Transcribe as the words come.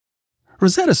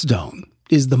Rosetta Stone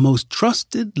is the most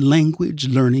trusted language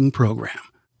learning program.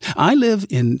 I live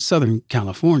in Southern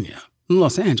California,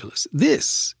 Los Angeles.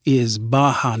 This is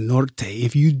Baja Norte.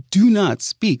 If you do not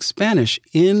speak Spanish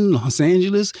in Los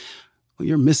Angeles, well,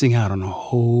 you're missing out on a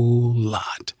whole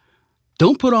lot.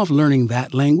 Don't put off learning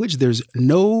that language. There's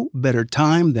no better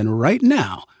time than right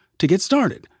now to get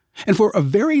started. And for a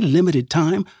very limited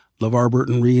time, LeVar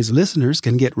Burton Reads listeners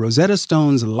can get Rosetta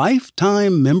Stone's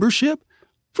lifetime membership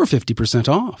for 50%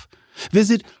 off.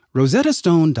 Visit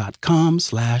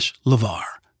rosettastone.com/LeVar.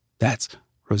 That's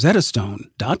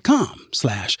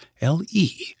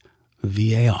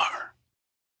rosettastone.com/LEVAR.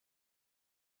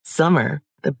 Summer,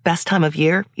 the best time of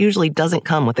year, usually doesn't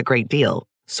come with a great deal.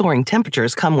 Soaring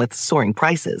temperatures come with soaring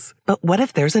prices. But what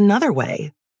if there's another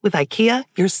way? With IKEA,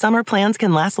 your summer plans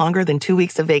can last longer than 2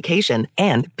 weeks of vacation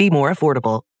and be more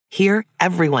affordable. Here,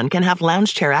 everyone can have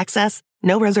lounge chair access,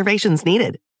 no reservations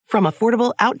needed. From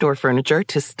affordable outdoor furniture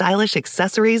to stylish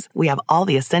accessories, we have all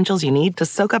the essentials you need to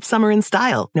soak up summer in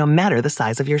style, no matter the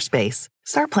size of your space.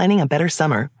 Start planning a better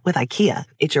summer with IKEA.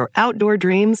 It's your outdoor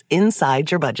dreams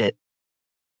inside your budget.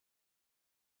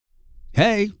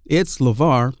 Hey, it's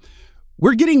LeVar.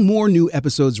 We're getting more new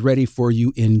episodes ready for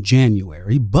you in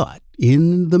January, but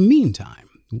in the meantime,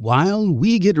 while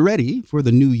we get ready for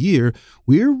the new year,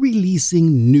 we're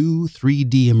releasing new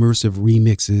 3D immersive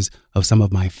remixes of some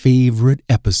of my favorite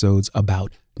episodes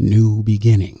about new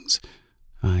beginnings.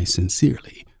 I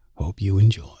sincerely hope you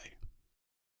enjoy.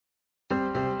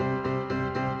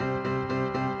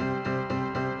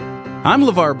 I'm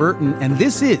LeVar Burton, and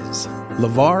this is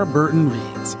LeVar Burton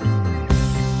Reads.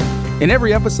 In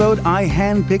every episode, I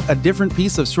handpick a different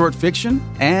piece of short fiction,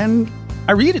 and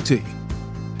I read it to you.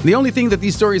 The only thing that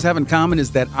these stories have in common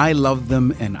is that I love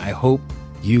them, and I hope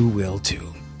you will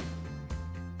too.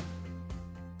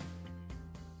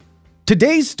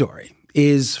 Today's story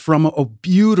is from a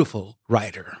beautiful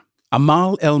writer,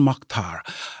 Amal El-Mokhtar.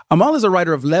 Amal is a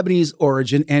writer of Lebanese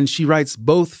origin, and she writes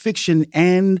both fiction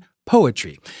and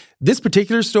poetry. This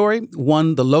particular story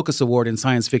won the Locus Award in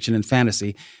Science Fiction and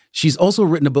Fantasy. She's also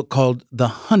written a book called The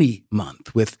Honey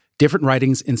Month, with different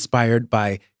writings inspired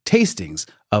by tastings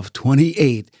of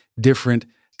 28 different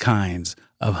kinds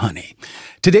of honey.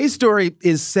 Today's story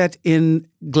is set in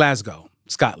Glasgow,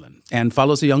 Scotland, and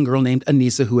follows a young girl named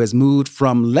Anissa who has moved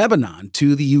from Lebanon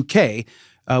to the UK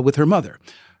with her mother.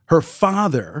 Her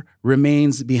father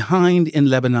remains behind in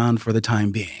Lebanon for the time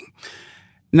being.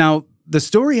 Now, the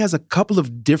story has a couple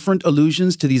of different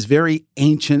allusions to these very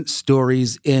ancient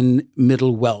stories in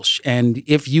Middle Welsh. And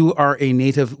if you are a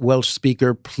native Welsh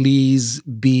speaker, please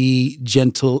be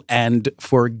gentle and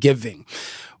forgiving.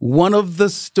 One of the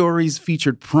stories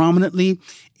featured prominently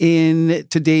in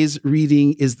today's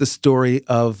reading is the story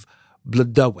of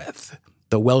Blodeuwedd,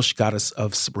 the Welsh goddess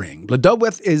of spring.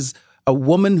 Blodeuwedd is a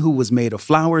woman who was made of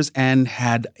flowers and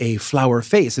had a flower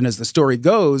face. And as the story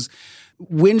goes,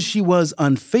 when she was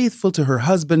unfaithful to her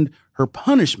husband, her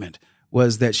punishment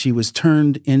was that she was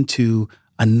turned into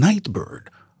a night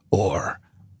bird or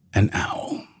an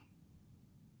owl.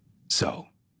 So,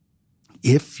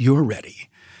 if you're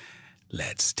ready,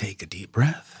 let's take a deep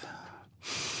breath.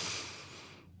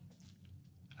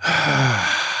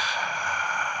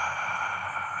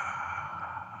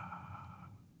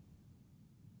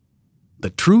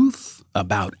 The Truth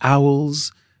About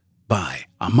Owls by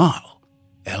Amal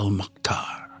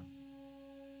El-Mokhtar.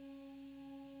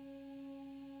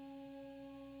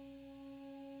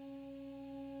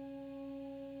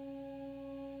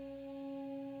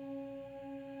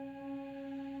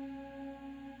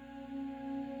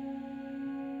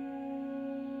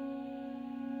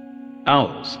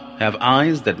 Owls have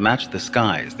eyes that match the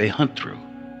skies they hunt through.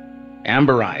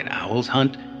 Amber-eyed owls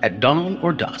hunt at dawn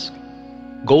or dusk.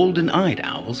 Golden-eyed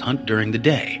owls hunt during the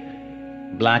day.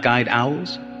 Black-eyed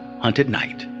owls hunt at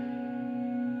night.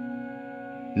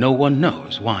 No one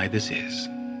knows why this is.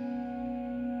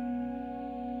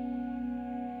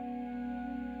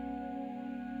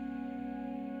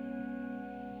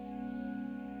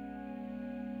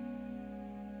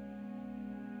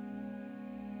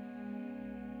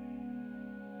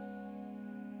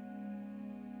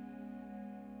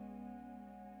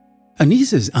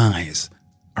 Anissa's eyes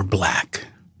are black,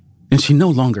 and she no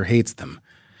longer hates them.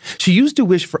 She used to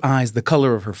wish for eyes the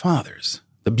color of her father's,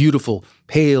 the beautiful,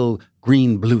 pale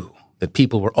green blue that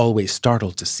people were always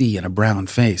startled to see in a brown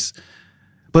face.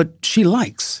 But she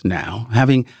likes, now,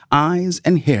 having eyes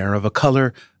and hair of a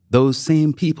color those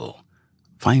same people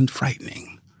find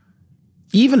frightening.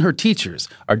 Even her teachers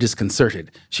are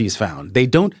disconcerted, she's found. They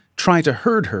don't try to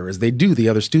herd her as they do the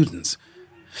other students.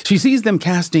 She sees them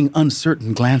casting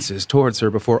uncertain glances towards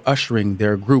her before ushering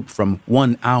their group from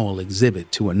one owl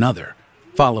exhibit to another,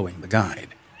 following the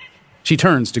guide. She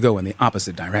turns to go in the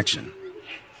opposite direction.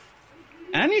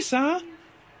 Anissa?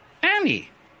 Annie,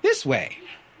 this way.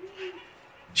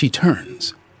 She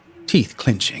turns, teeth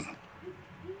clenching.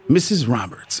 Mrs.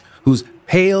 Roberts, whose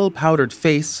pale, powdered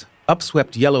face,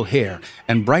 upswept yellow hair,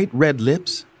 and bright red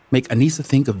lips make Anissa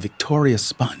think of Victoria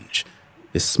Sponge,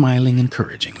 is smiling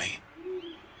encouragingly.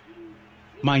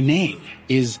 My name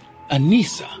is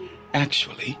Anissa,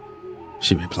 actually,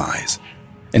 she replies,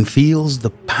 and feels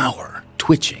the power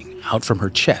twitching out from her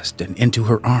chest and into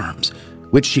her arms,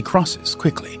 which she crosses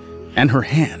quickly, and her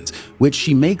hands, which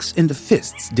she makes into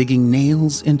fists, digging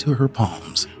nails into her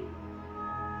palms.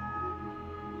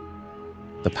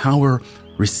 The power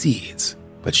recedes,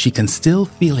 but she can still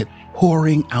feel it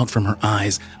pouring out from her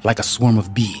eyes like a swarm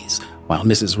of bees, while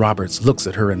Mrs. Roberts looks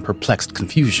at her in perplexed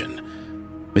confusion.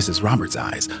 Mrs. Roberts'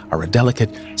 eyes are a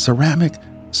delicate, ceramic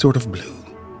sort of blue.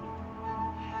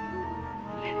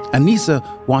 Anissa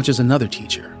watches another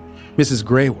teacher, Mrs.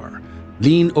 Graywar,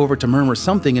 lean over to murmur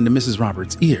something into Mrs.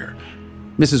 Roberts' ear.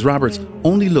 Mrs. Roberts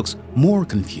only looks more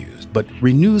confused, but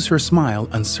renews her smile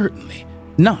uncertainly,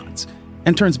 nods,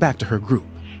 and turns back to her group.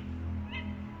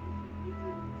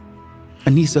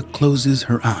 Anissa closes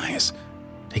her eyes,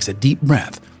 takes a deep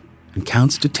breath, and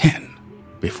counts to 10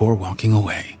 before walking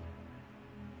away.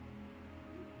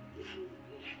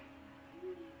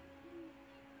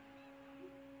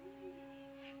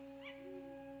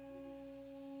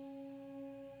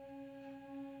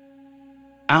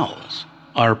 Owls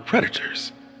are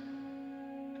predators.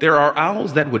 There are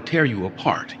owls that would tear you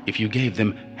apart if you gave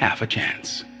them half a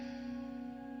chance.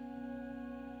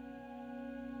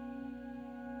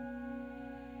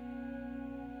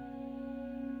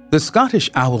 The Scottish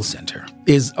Owl Centre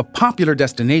is a popular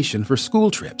destination for school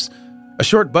trips, a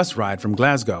short bus ride from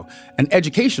Glasgow, an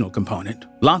educational component,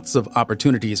 lots of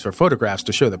opportunities for photographs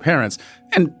to show the parents,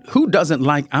 and who doesn't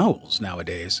like owls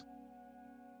nowadays?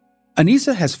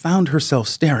 Anissa has found herself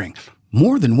staring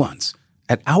more than once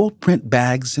at owl print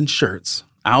bags and shirts,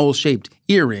 owl-shaped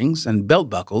earrings and belt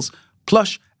buckles,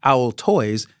 plush owl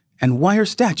toys, and wire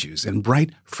statues in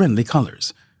bright, friendly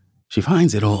colors. She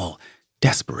finds it all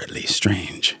desperately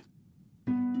strange.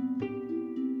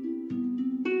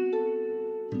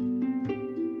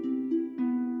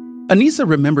 Anissa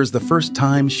remembers the first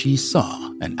time she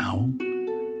saw an owl.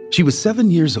 She was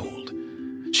 7 years old.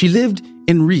 She lived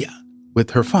in Rhea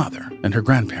with her father and her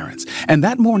grandparents, and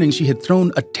that morning she had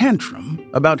thrown a tantrum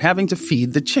about having to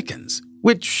feed the chickens,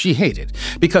 which she hated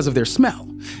because of their smell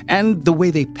and the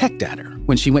way they pecked at her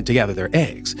when she went to gather their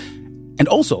eggs, and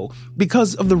also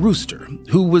because of the rooster,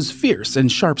 who was fierce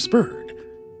and sharp-spurred.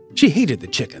 She hated the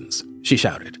chickens, she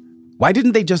shouted. Why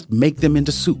didn't they just make them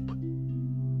into soup?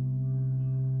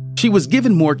 She was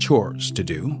given more chores to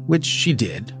do, which she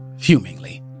did,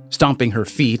 fumingly, stomping her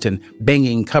feet and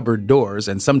banging cupboard doors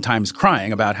and sometimes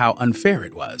crying about how unfair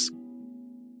it was.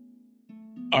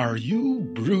 Are you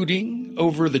brooding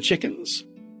over the chickens?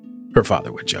 Her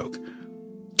father would joke,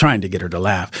 trying to get her to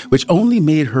laugh, which only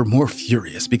made her more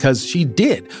furious because she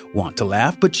did want to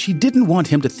laugh, but she didn't want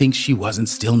him to think she wasn't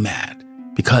still mad,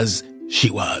 because she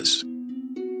was.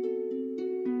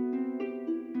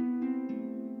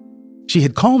 She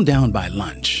had calmed down by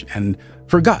lunch and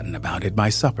forgotten about it by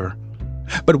supper.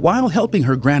 But while helping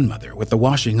her grandmother with the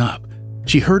washing up,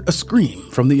 she heard a scream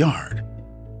from the yard.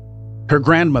 Her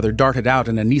grandmother darted out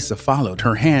and Anissa followed,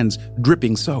 her hands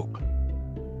dripping soap.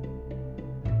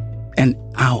 An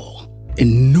owl,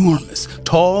 enormous,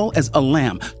 tall as a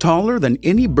lamb, taller than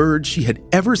any bird she had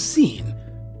ever seen,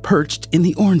 perched in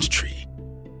the orange tree.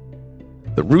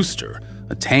 The rooster,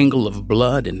 a tangle of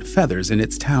blood and feathers in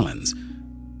its talons.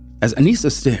 As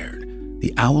Anissa stared,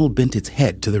 the owl bent its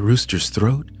head to the rooster's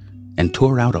throat and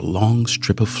tore out a long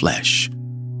strip of flesh.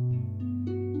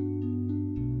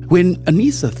 When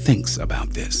Anissa thinks about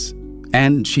this,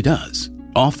 and she does,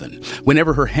 often,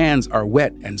 whenever her hands are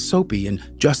wet and soapy in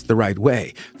just the right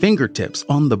way, fingertips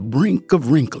on the brink of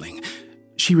wrinkling,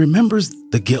 she remembers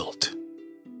the guilt.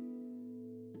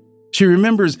 She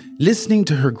remembers listening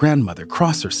to her grandmother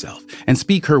cross herself and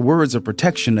speak her words of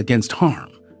protection against harm,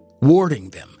 warding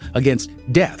them against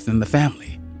death in the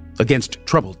family, against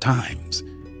troubled times.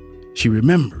 She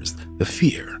remembers the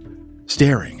fear,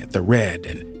 staring at the red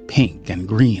and pink and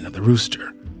green of the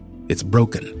rooster, its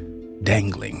broken,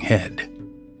 dangling head.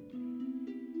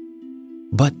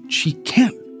 But she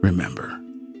can't remember,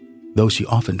 though she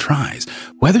often tries,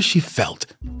 whether she felt,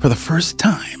 for the first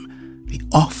time, the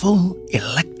awful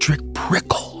electric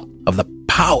prickle of the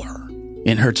power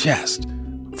in her chest,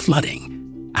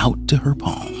 flooding out to her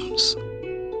palms.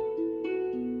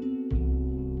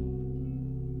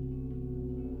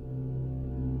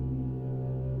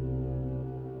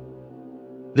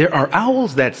 There are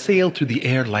owls that sail through the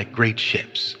air like great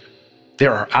ships.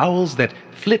 There are owls that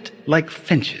flit like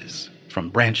finches from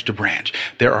branch to branch.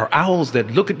 There are owls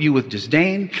that look at you with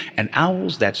disdain, and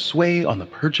owls that sway on the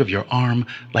perch of your arm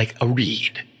like a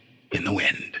reed in the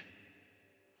wind.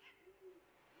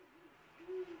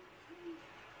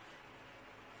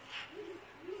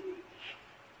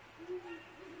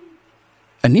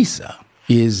 Anissa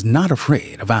is not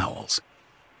afraid of owls.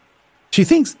 She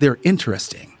thinks they're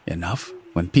interesting enough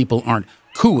when people aren't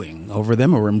cooing over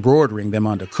them or embroidering them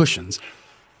onto cushions.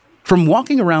 From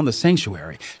walking around the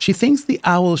sanctuary, she thinks the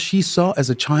owl she saw as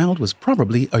a child was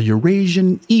probably a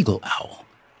Eurasian eagle owl.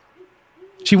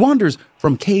 She wanders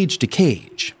from cage to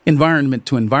cage, environment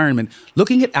to environment,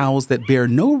 looking at owls that bear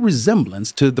no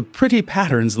resemblance to the pretty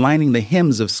patterns lining the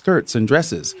hems of skirts and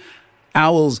dresses.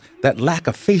 Owls that lack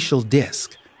a facial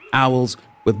disc, owls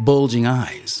with bulging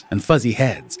eyes and fuzzy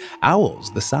heads,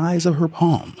 owls the size of her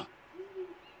palm.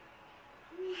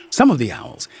 Some of the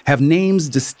owls have names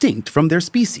distinct from their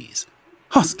species: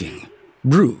 Hosking,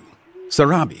 Brew,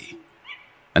 Sarabi.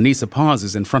 Anissa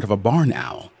pauses in front of a barn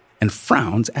owl and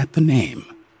frowns at the name.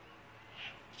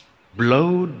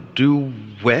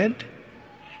 Blow-do-wed?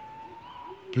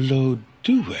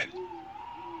 Blow-do-wed,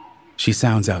 she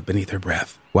sounds out beneath her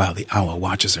breath while the owl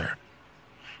watches her.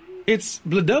 It's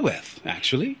Blodoweth,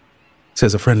 actually,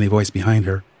 says a friendly voice behind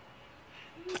her.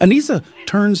 Anissa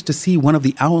turns to see one of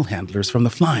the owl handlers from the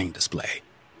flying display,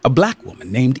 a black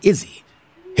woman named Izzy,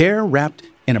 hair wrapped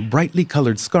in a brightly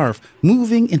colored scarf,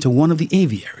 moving into one of the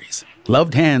aviaries,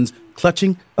 gloved hands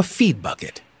clutching a feed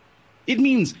bucket. It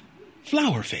means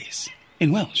flower face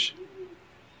in Welsh.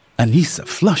 Anissa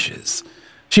flushes.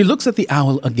 She looks at the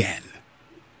owl again.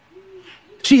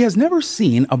 She has never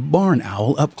seen a barn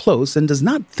owl up close and does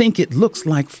not think it looks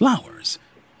like flowers.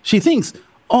 She thinks,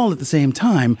 all at the same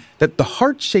time, that the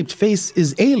heart-shaped face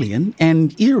is alien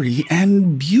and eerie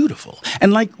and beautiful,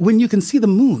 and like when you can see the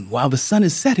moon while the sun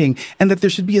is setting, and that there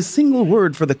should be a single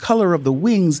word for the color of the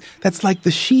wings that's like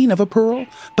the sheen of a pearl,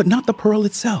 but not the pearl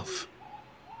itself.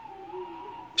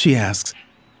 She asks,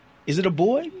 "Is it a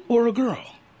boy or a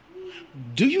girl?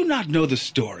 Do you not know the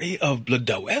story of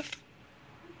Blodoweth?"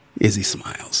 Izzy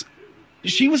smiles.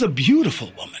 She was a beautiful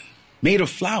woman, made of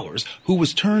flowers, who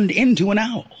was turned into an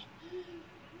owl.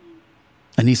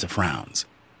 Anissa frowns.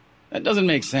 That doesn't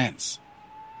make sense.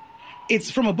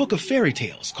 It's from a book of fairy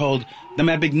tales called The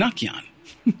Mabinogion.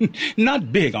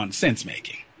 Not big on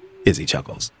sense-making. Izzy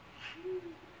chuckles.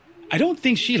 I don't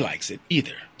think she likes it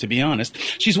either, to be honest.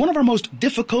 She's one of our most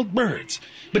difficult birds,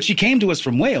 but she came to us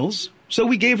from Wales, so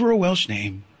we gave her a Welsh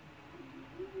name.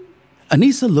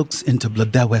 Anissa looks into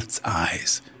Blodoweth's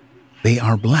eyes. They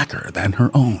are blacker than her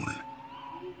own.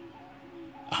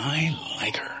 I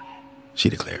like her, she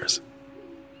declares.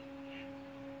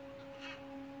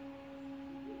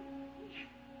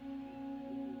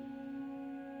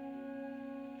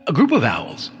 A group of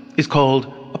owls is called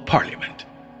a parliament.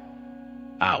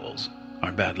 Owls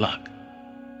are bad luck.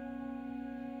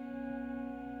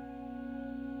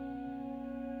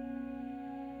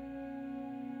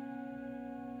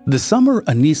 The summer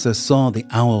Anissa saw the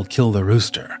owl kill the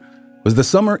rooster was the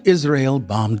summer Israel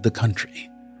bombed the country.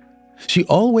 She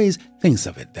always thinks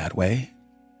of it that way,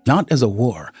 not as a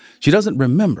war. She doesn't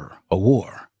remember a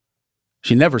war.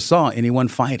 She never saw anyone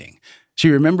fighting. She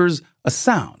remembers a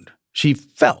sound she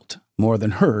felt more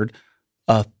than heard,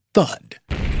 a thud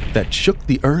that shook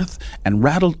the earth and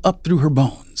rattled up through her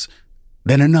bones.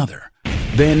 Then another,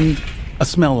 then a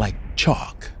smell like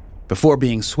chalk, before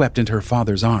being swept into her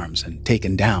father's arms and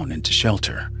taken down into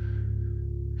shelter.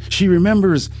 She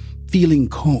remembers feeling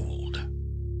cold.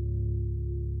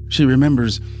 She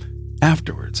remembers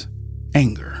afterwards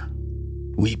anger,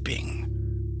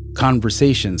 weeping,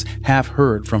 conversations half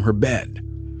heard from her bed,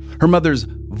 her mother's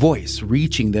voice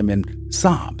reaching them in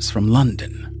sobs from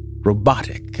London,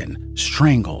 robotic and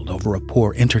strangled over a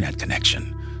poor internet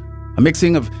connection, a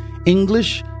mixing of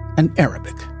English and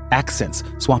Arabic, accents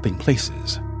swapping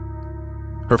places.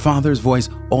 Her father's voice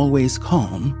always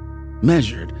calm,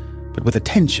 measured, but with a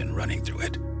tension running through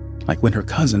it, like when her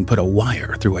cousin put a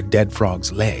wire through a dead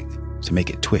frog's leg to make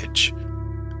it twitch.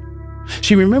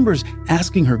 She remembers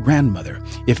asking her grandmother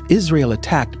if Israel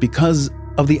attacked because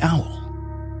of the owl.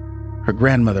 Her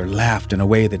grandmother laughed in a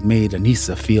way that made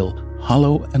Anissa feel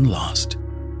hollow and lost.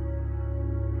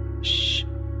 Shh,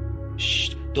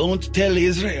 don't tell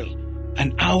Israel.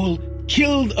 An owl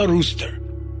killed a rooster.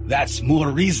 That's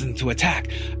more reason to attack.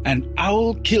 An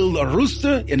owl killed a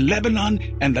rooster in Lebanon,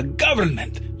 and the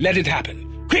government let it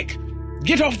happen. Quick,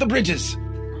 get off the bridges.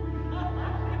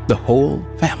 The whole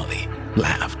family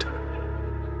laughed.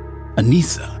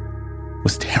 Anissa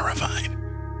was terrified.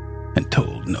 and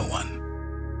told no one.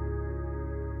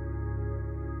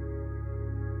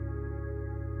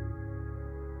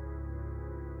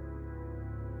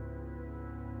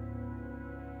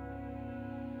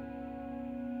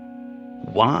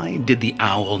 Why did the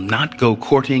owl not go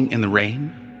courting in the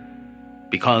rain?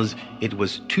 Because it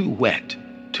was too wet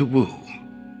to woo.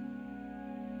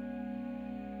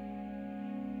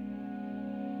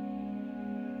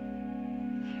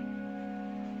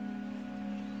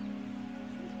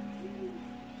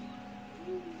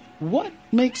 What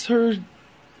makes her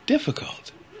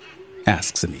difficult?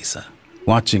 Asks Anissa,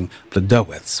 watching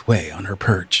Bledoweth sway on her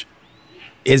perch.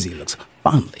 Izzy looks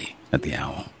fondly at the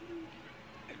owl.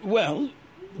 Well,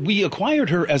 we acquired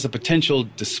her as a potential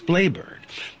display bird,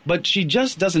 but she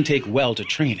just doesn't take well to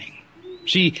training.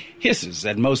 She hisses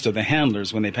at most of the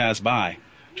handlers when they pass by,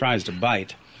 tries to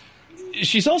bite.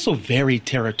 She's also very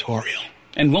territorial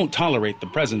and won't tolerate the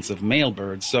presence of male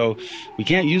birds, so we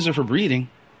can't use her for breeding.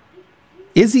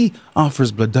 Izzy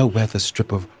offers Bledoweth a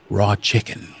strip of raw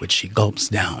chicken, which she gulps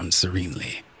down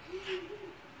serenely.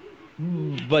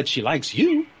 But she likes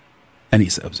you,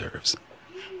 Anissa observes.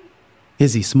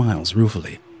 Izzy smiles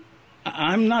ruefully.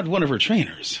 I'm not one of her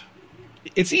trainers.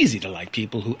 It's easy to like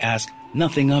people who ask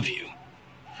nothing of you.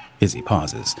 Izzy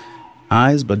pauses,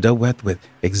 eyes Bledoweth with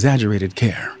exaggerated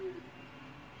care.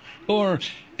 Or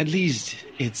at least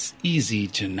it's easy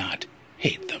to not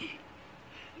hate them.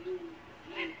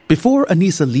 Before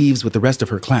Anissa leaves with the rest of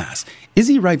her class,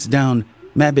 Izzy writes down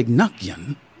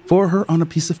Mabignakian for her on a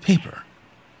piece of paper.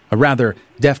 A rather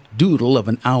deft doodle of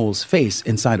an owl's face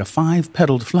inside a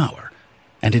 5-petaled flower,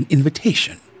 and an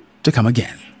invitation to come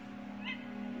again.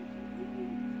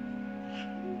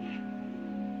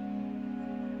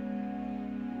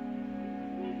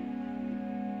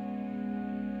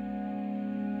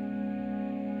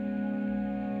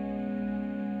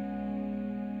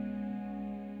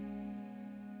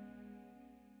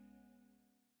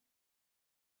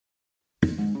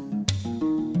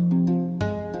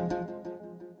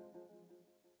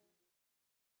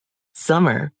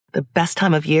 Summer, the best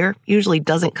time of year, usually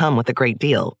doesn't come with a great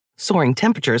deal. Soaring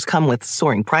temperatures come with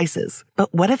soaring prices.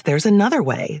 But what if there's another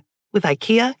way? With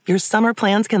IKEA, your summer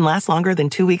plans can last longer than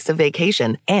 2 weeks of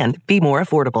vacation and be more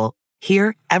affordable.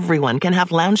 Here, everyone can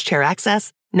have lounge chair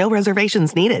access, no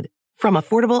reservations needed. From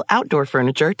affordable outdoor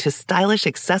furniture to stylish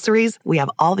accessories, we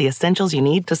have all the essentials you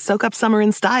need to soak up summer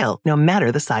in style, no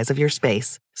matter the size of your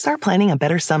space. Start planning a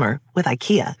better summer with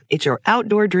IKEA. It's your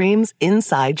outdoor dreams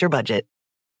inside your budget.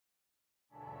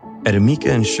 At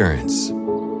Amica Insurance,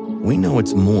 we know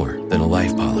it's more than a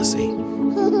life policy.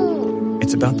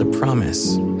 It's about the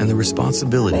promise and the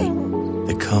responsibility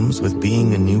that comes with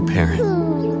being a new parent.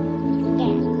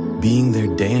 Being there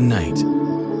day and night.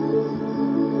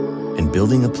 And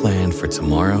building a plan for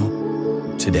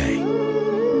tomorrow, today.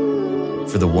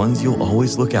 For the ones you'll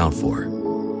always look out for,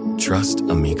 trust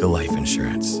Amica Life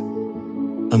Insurance.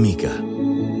 Amica.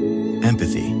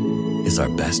 Empathy is our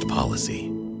best policy.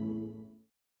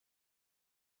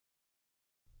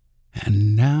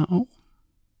 And now,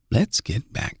 let's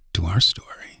get back to our story.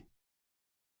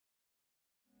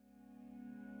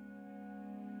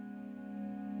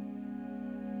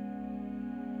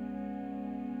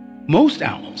 Most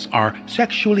owls are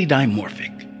sexually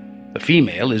dimorphic. The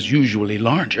female is usually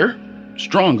larger,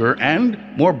 stronger, and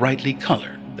more brightly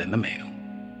colored than the male.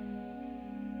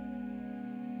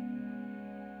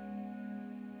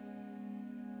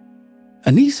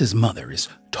 Anissa's mother is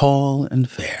tall and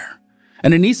fair,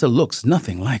 and Anissa looks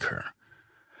nothing like her.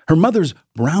 Her mother's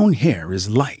brown hair is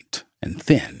light and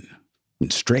thin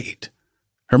and straight.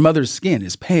 Her mother's skin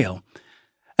is pale.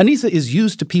 Anissa is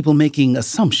used to people making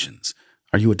assumptions.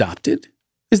 Are you adopted?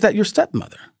 Is that your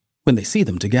stepmother? When they see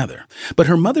them together. But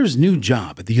her mother's new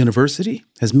job at the university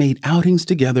has made outings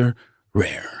together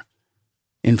rare.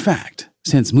 In fact,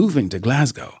 since moving to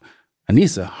Glasgow,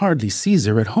 Anissa hardly sees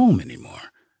her at home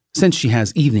anymore, since she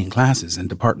has evening classes and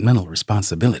departmental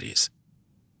responsibilities.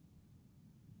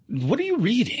 What are you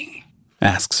reading?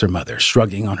 Asks her mother,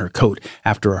 shrugging on her coat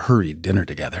after a hurried dinner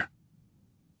together.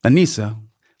 Anissa,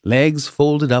 legs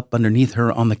folded up underneath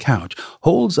her on the couch,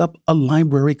 holds up a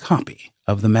library copy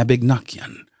of the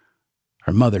Mabignakian.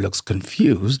 Her mother looks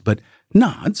confused, but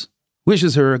nods,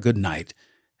 wishes her a good night,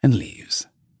 and leaves.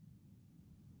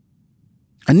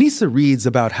 Anissa reads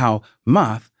about how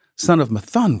Math, son of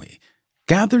Mathanwi,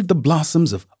 gathered the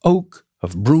blossoms of oak,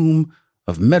 of broom,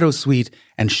 of meadowsweet,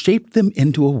 and shaped them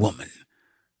into a woman.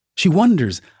 She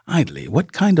wonders idly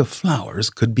what kind of flowers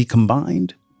could be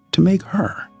combined to make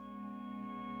her.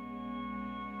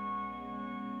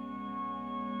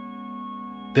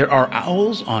 There are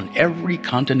owls on every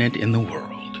continent in the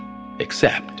world,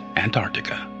 except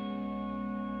Antarctica.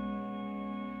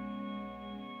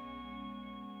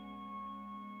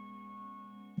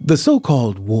 The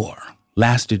so-called war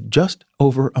lasted just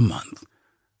over a month.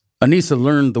 Anissa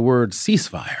learned the word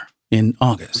ceasefire in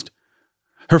August.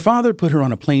 Her father put her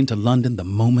on a plane to London the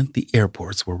moment the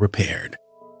airports were repaired.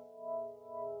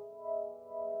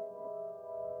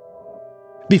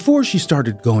 Before she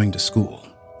started going to school,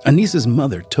 Anissa's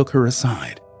mother took her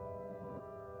aside.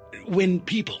 When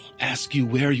people ask you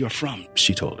where you're from,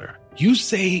 she told her, you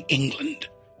say England,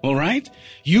 all right?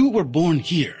 You were born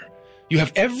here. You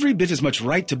have every bit as much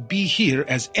right to be here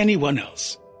as anyone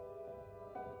else.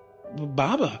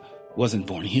 Baba wasn't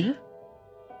born here.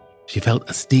 She felt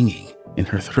a stinging in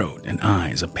her throat and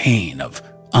eyes, a pain of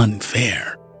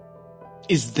unfair.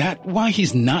 Is that why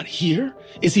he's not here?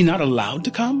 Is he not allowed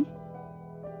to come?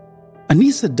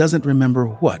 Anissa doesn't remember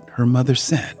what her mother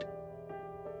said.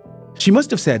 She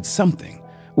must have said something.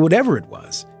 Whatever it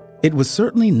was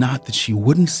certainly not that she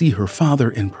wouldn't see her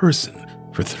father in person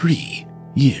for 3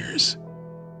 years.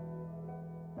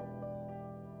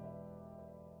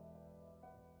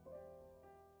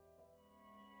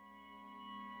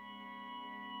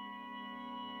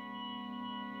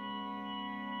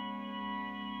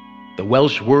 The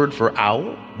Welsh word for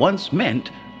owl once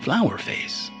meant flower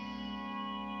face.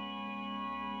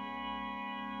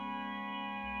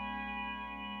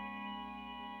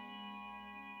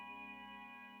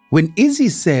 When Izzy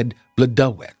said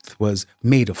Blodeuwedd was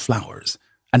made of flowers,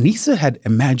 Anissa had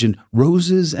imagined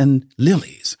roses and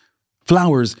lilies,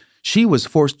 flowers she was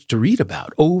forced to read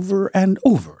about over and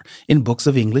over in books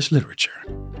of English literature.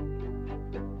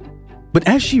 But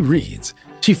as she reads,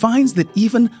 she finds that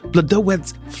even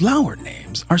Blodeuwedd's flower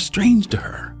names are strange to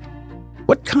her.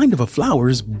 What kind of a flower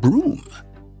is broom?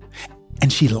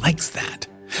 And she likes that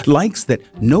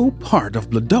no part of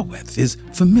Blodeuwedd is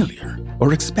familiar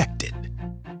or expected.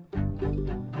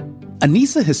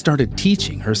 Anissa has started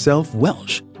teaching herself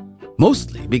Welsh,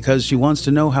 mostly because she wants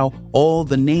to know how all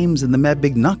the names in the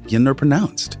Mabinogion are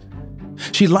pronounced.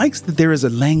 She likes that there is a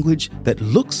language that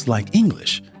looks like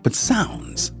English, but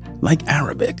sounds like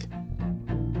Arabic.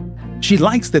 She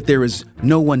likes that there is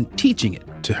no one teaching it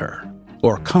to her,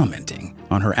 or commenting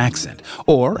on her accent,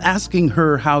 or asking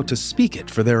her how to speak it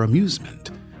for their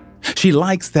amusement. She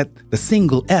likes that the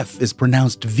single F is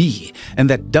pronounced V, and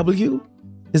that W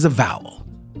is a vowel.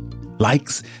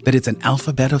 Likes that it's an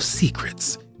alphabet of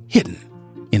secrets, hidden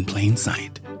in plain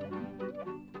sight.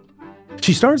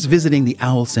 She starts visiting the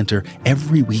Owl Center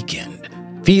every weekend,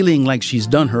 feeling like she's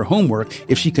done her homework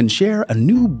if she can share a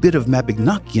new bit of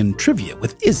Mabinogion trivia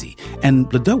with Izzy and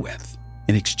Blodeuwedd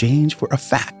in exchange for a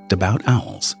fact about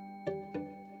owls.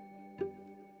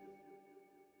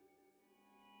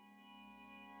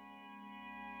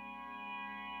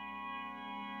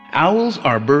 Owls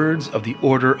are birds of the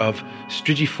order of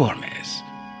Strigiformes,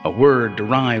 a word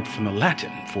derived from the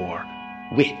Latin for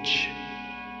witch.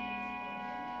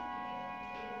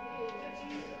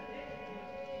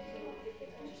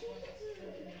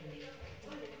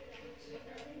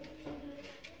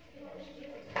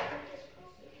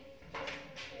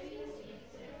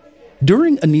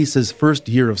 During Anissa's first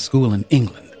year of school in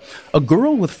England, a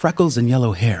girl with freckles and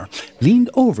yellow hair leaned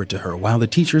over to her while the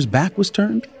teacher's back was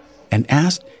turned and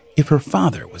asked if her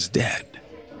father was dead.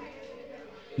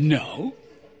 No.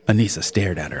 Anissa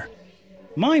stared at her.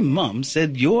 My mom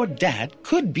said your dad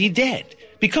could be dead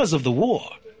because of the war,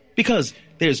 because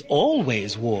there's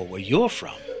always war where you're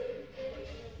from.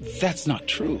 That's not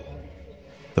true.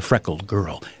 The freckled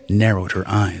girl narrowed her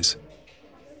eyes.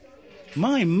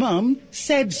 My mom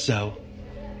said so.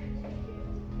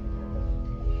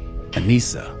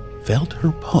 Anissa felt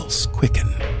her pulse quicken,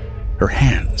 her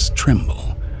hands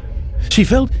tremble. She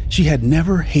felt she had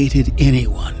never hated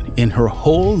anyone in her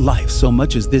whole life so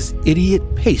much as this idiot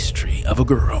pastry of a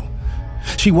girl.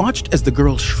 She watched as the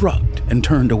girl shrugged and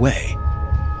turned away.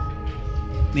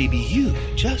 Maybe you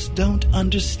just don't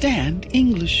understand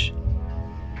English.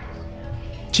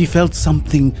 She felt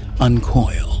something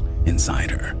uncoil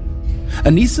inside her.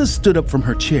 Anissa stood up from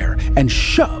her chair and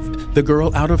shoved the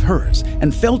girl out of hers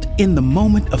and felt in the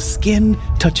moment of skin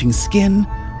touching skin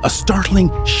a startling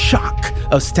shock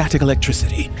of static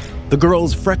electricity. The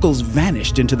girl's freckles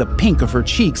vanished into the pink of her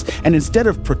cheeks, and instead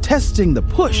of protesting the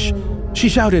push, she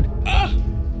shouted,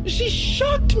 She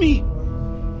shocked me!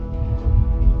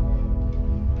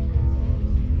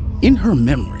 In her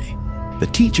memory, the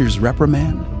teacher's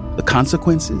reprimand, the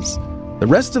consequences, the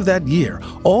rest of that year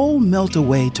all melt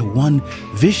away to one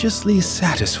viciously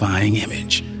satisfying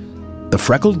image. The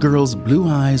freckled girl's blue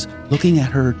eyes looking at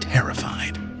her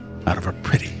terrified out of her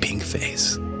pretty pink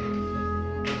face.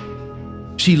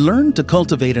 She learned to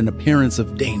cultivate an appearance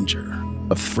of danger,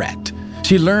 of threat.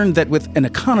 She learned that with an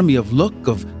economy of look,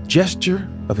 of gesture,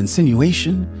 of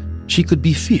insinuation, she could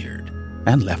be feared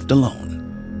and left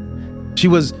alone. She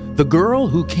was the girl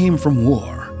who came from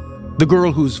war, the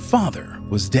girl whose father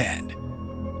was dead,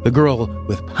 the girl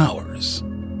with powers.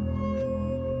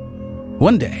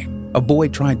 One day, a boy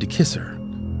tried to kiss her.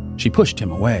 She pushed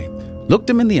him away, looked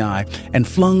him in the eye, and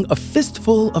flung a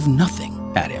fistful of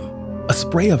nothing at him, a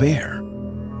spray of air.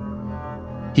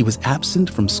 He was absent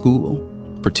from school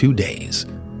for 2 days.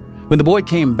 When the boy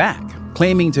came back,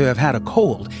 claiming to have had a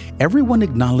cold, everyone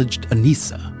acknowledged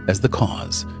Anissa as the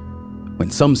cause.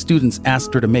 When some students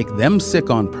asked her to make them sick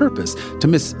on purpose to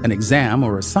miss an exam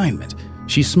or assignment,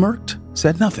 she smirked,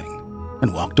 said nothing,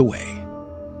 and walked away.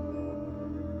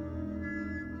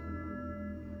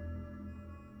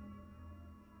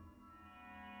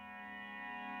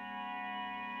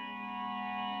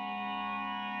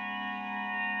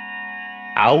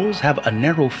 Owls have a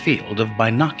narrow field of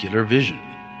binocular vision.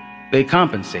 They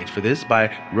compensate for this by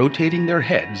rotating their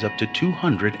heads up to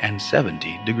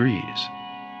 270 degrees.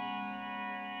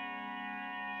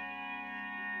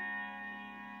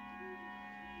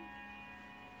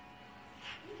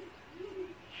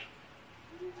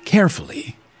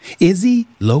 Carefully, Izzy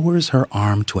lowers her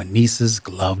arm to Anissa's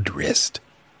gloved wrist,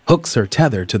 hooks her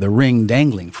tether to the ring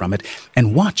dangling from it,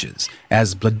 and watches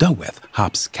as Bladoweth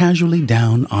hops casually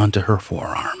down onto her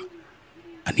forearm.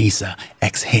 Anissa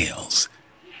exhales,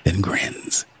 then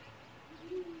grins.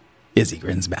 Izzy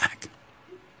grins back.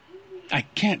 I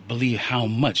can't believe how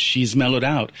much she's mellowed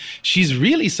out. She's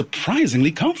really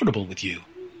surprisingly comfortable with you.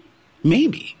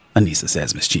 Maybe, Anissa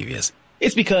says, mischievous,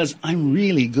 it's because I'm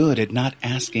really good at not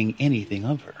asking anything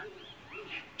of her.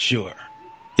 Sure.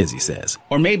 Izzy says.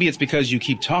 Or maybe it's because you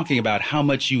keep talking about how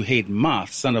much you hate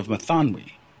Moth, son of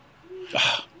Mathanwi.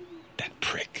 Ah, that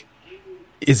prick.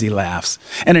 Izzy laughs,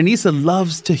 and Anissa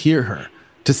loves to hear her,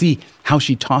 to see how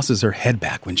she tosses her head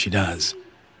back when she does.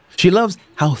 She loves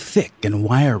how thick and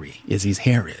wiry Izzy's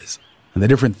hair is, and the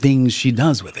different things she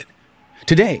does with it.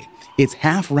 Today, it's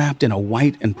half wrapped in a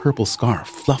white and purple scarf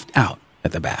fluffed out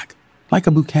at the back, like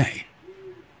a bouquet.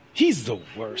 He's the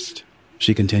worst,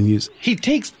 she continues. He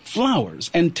takes flowers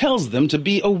and tells them to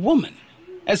be a woman.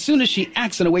 As soon as she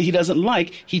acts in a way he doesn't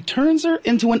like, he turns her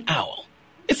into an owl.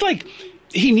 It's like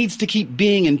he needs to keep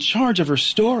being in charge of her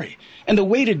story, and the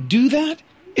way to do that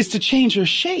is to change her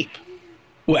shape.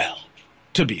 Well,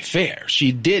 to be fair,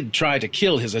 she did try to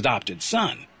kill his adopted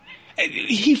son.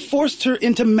 He forced her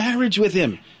into marriage with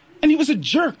him, and he was a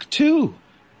jerk, too.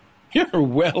 You're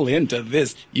well into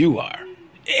this, you are.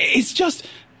 It's just...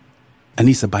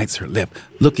 Anissa bites her lip,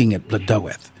 looking at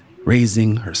Bladoweth,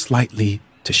 raising her slightly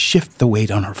to shift the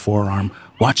weight on her forearm,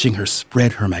 watching her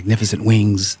spread her magnificent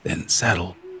wings, then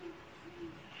settle.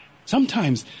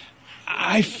 Sometimes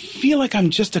I feel like I'm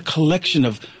just a collection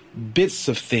of bits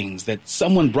of things that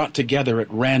someone brought together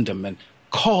at random and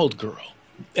called girl,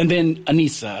 and then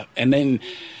Anissa, and then...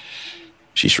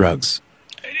 She shrugs.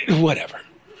 Whatever.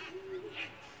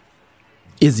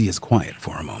 Izzy is quiet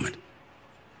for a moment.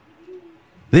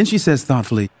 Then she says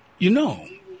thoughtfully, You know,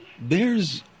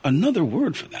 there's another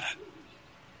word for that.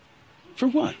 For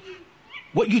what?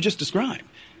 What you just described.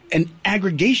 An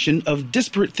aggregation of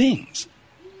disparate things.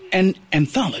 An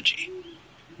anthology.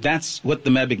 That's what the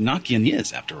Mabinogion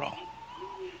is, after all.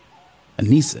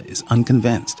 Anissa is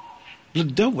unconvinced.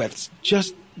 Bladoweth's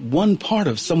just one part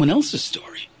of someone else's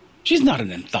story. She's not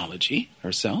an anthology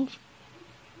herself.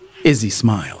 Izzy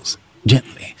smiles,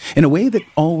 gently, in a way that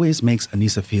always makes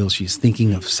Anissa feel she's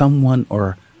thinking of someone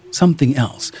or something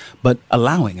else, but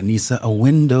allowing Anissa a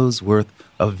window's worth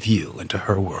of view into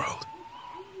her world.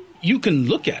 You can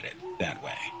look at it that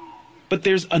way. But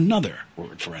there's another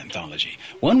word for anthology,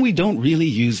 one we don't really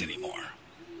use anymore.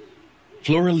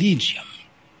 Florilegium.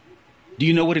 Do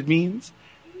you know what it means?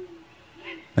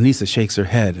 Anissa shakes her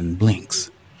head and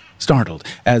blinks, startled,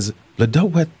 as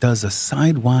Bladoweth does a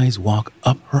sidewise walk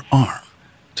up her arm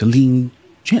to lean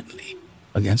gently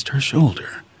against her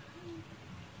shoulder.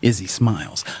 Izzy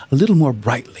smiles, a little more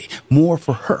brightly, more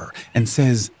for her, and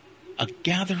says, A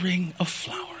gathering of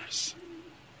flowers.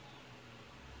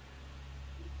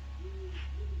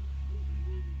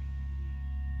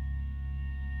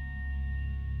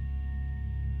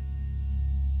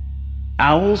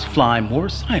 Owls fly more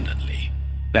silently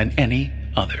than any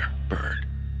other bird.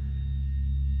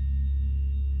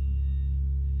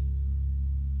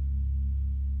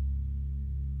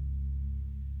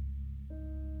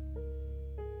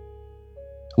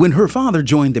 When her father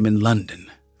joined them in London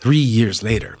 3 years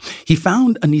later, he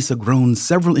found Anissa grown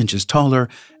several inches taller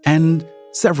and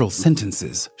several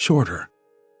sentences shorter.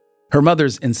 Her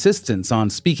mother's insistence on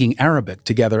speaking Arabic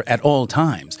together at all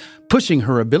times, pushing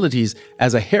her abilities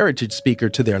as a heritage speaker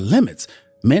to their limits,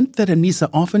 meant that Anissa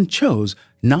often chose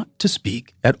not to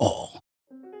speak at all.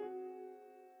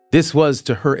 This was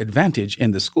to her advantage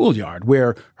in the schoolyard,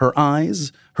 where her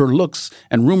eyes, her looks,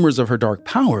 and rumors of her dark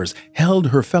powers held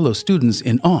her fellow students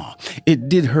in awe. It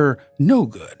did her no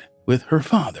good with her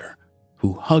father,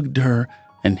 who hugged her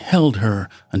and held her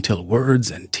until words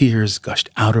and tears gushed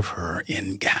out of her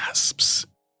in gasps.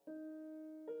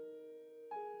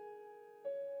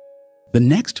 The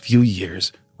next few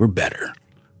years were better.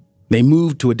 They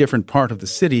moved to a different part of the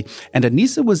city, and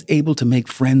Anissa was able to make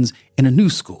friends in a new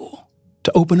school,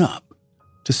 to open up,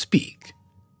 to speak.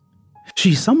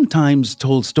 She sometimes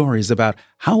told stories about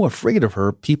how afraid of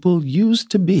her people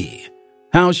used to be,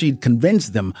 how she'd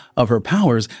convinced them of her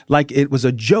powers like it was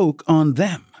a joke on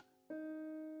them,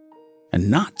 and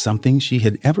not something she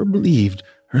had ever believed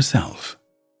herself.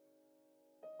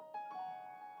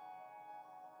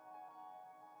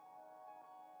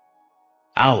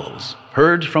 Owls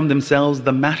purge from themselves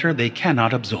the matter they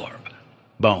cannot absorb: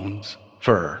 bones,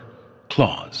 fur,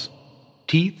 claws,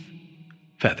 teeth,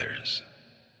 feathers.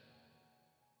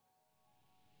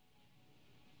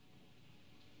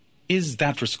 Is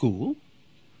that for school?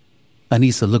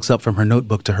 Anissa looks up from her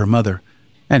notebook to her mother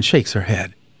and shakes her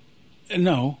head.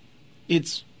 No,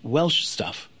 it's Welsh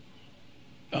stuff.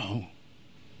 Oh.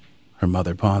 Her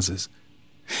mother pauses,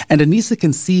 and Anissa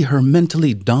can see her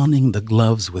mentally donning the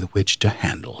gloves with which to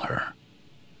handle her.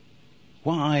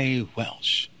 Why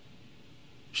Welsh?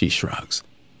 She shrugs.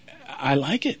 I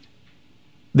like it.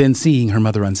 Then, seeing her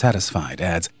mother unsatisfied,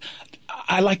 adds,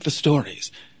 I like the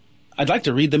stories. I'd like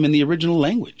to read them in the original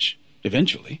language,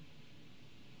 eventually.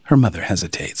 Her mother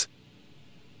hesitates.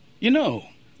 You know,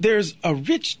 there's a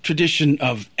rich tradition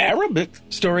of Arabic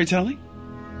storytelling.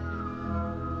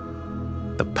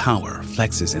 The power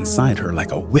flexes inside her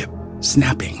like a whip,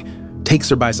 snapping, takes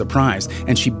her by surprise,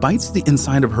 and she bites the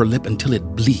inside of her lip until it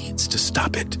bleeds to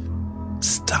stop it.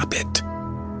 Stop it.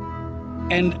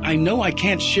 And I know I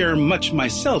can't share much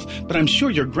myself, but I'm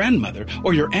sure your grandmother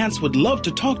or your aunts would love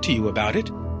to talk to you about it.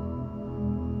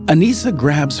 Anissa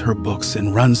grabs her books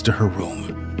and runs to her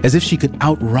room, as if she could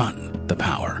outrun the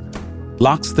power,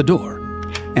 locks the door,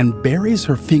 and buries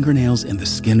her fingernails in the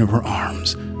skin of her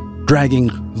arms, dragging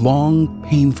long,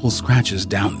 painful scratches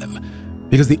down them,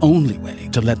 because the only way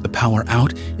to let the power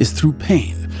out is through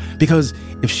pain, because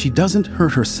if she doesn't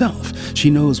hurt herself, she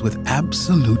knows with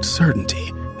absolute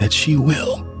certainty that she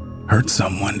will hurt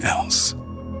someone else.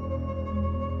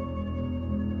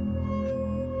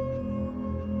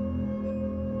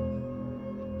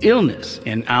 Illness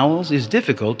in owls is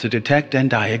difficult to detect and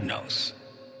diagnose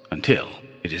until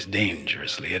it is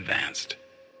dangerously advanced.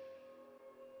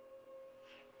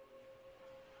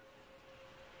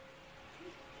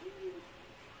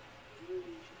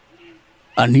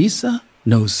 Anissa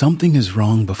knows something is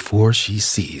wrong before she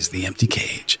sees the empty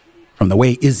cage, from the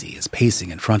way Izzy is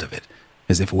pacing in front of it,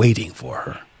 as if waiting for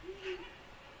her.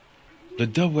 The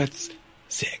duet's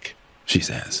sick, she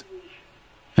says,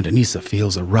 and Anissa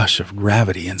feels a rush of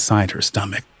gravity inside her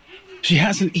stomach. She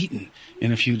hasn't eaten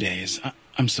in a few days.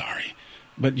 I'm sorry,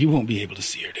 but you won't be able to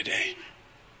see her today.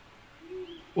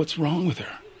 What's wrong with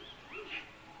her?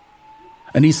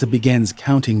 Anissa begins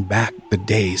counting back the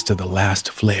days to the last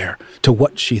flare, to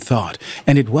what she thought.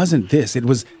 And it wasn't this. It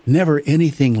was never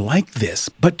anything like this.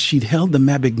 But she'd held the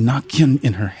Mabinogion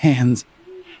in her hands.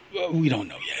 We don't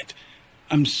know yet.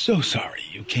 I'm so sorry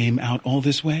you came out all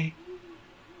this way.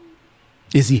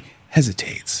 Izzy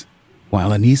hesitates,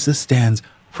 while Anissa stands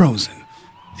frozen,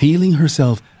 feeling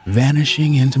herself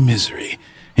vanishing into misery,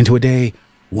 into a day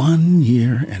 1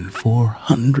 year and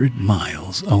 400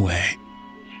 miles away.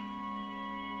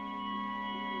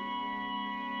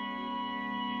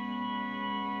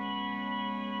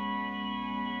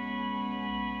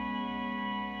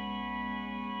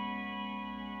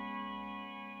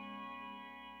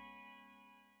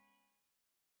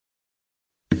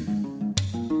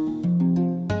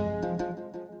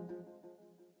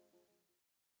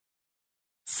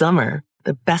 Summer,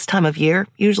 the best time of year,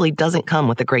 usually doesn't come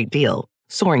with a great deal.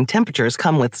 Soaring temperatures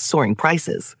come with soaring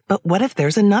prices. But what if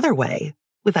there's another way?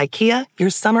 With IKEA,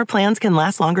 your summer plans can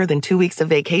last longer than 2 weeks of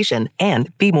vacation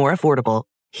and be more affordable.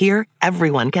 Here,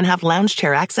 everyone can have lounge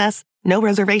chair access, no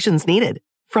reservations needed.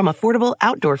 From affordable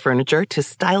outdoor furniture to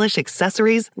stylish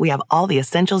accessories, we have all the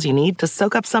essentials you need to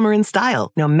soak up summer in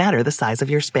style, no matter the size of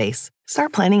your space.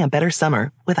 Start planning a better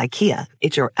summer with IKEA.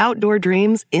 It's your outdoor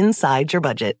dreams inside your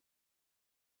budget.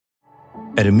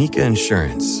 At Amica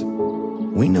Insurance,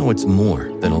 we know it's more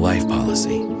than a life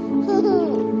policy.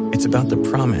 It's about the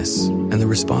promise and the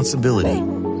responsibility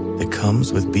that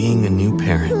comes with being a new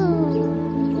parent.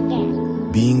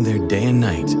 Being there day and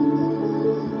night,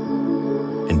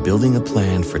 and on building a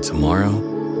plan for tomorrow,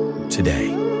 today.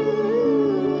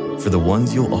 For the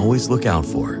ones you'll always look out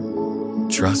for,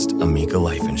 trust Amica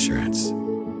Life Insurance.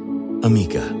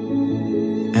 Amica.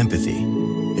 Empathy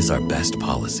is our best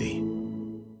policy.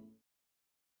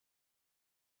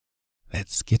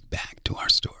 Let's get back to our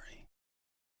story.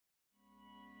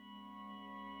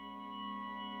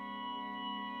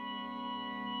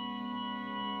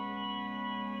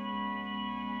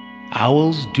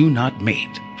 Owls do not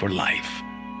mate for life,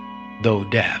 though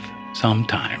death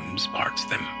sometimes parts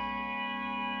them.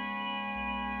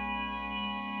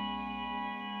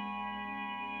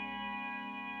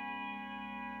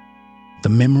 The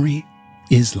memory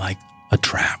is like a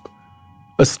trap,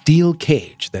 a steel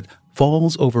cage that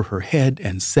falls over her head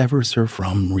and severs her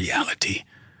from reality.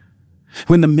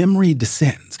 When the memory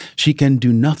descends, she can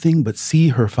do nothing but see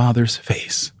her father's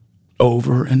face,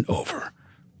 over and over,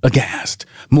 aghast,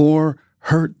 more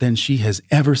hurt than she has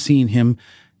ever seen him,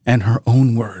 and her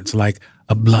own words like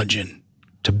a bludgeon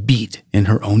to beat in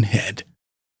her own head.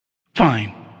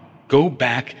 Fine, go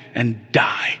back and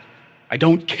die. I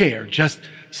don't care, just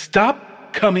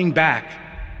stop coming back.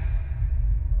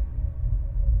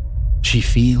 She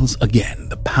feels again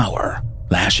the power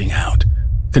lashing out,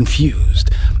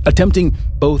 confused, attempting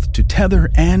both to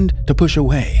tether and to push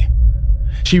away.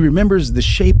 She remembers the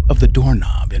shape of the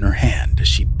doorknob in her hand as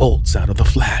she bolts out of the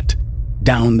flat,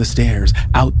 down the stairs,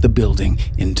 out the building,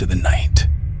 into the night.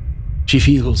 She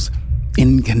feels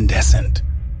incandescent,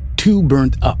 too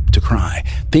burnt up to cry,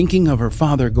 thinking of her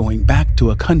father going back to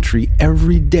a country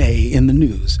every day in the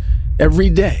news.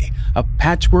 Every day, a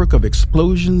patchwork of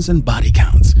explosions and body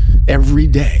counts. Every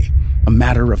day, a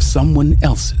matter of someone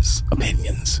else's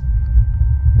opinions.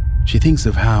 She thinks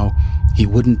of how he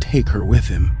wouldn't take her with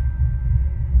him,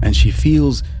 and she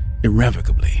feels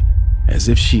irrevocably as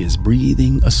if she is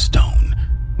breathing a stone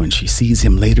when she sees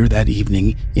him later that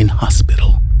evening in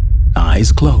hospital,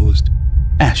 eyes closed,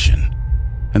 ashen,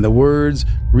 and the words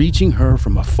reaching her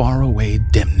from a faraway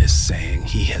dimness saying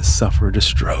he has suffered a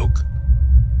stroke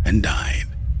and died.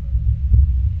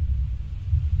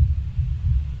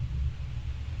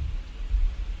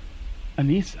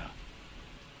 Anissa.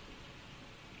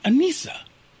 Anissa.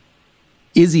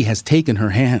 Izzy has taken her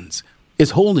hands,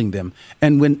 is holding them,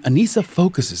 and when Anissa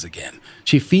focuses again,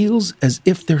 she feels as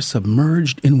if they're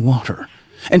submerged in water,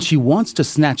 and she wants to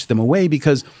snatch them away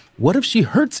because what if she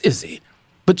hurts Izzy?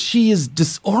 But she is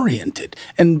disoriented,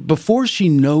 and before she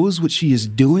knows what she is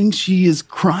doing, she is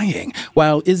crying,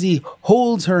 while Izzy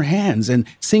holds her hands and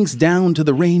sinks down to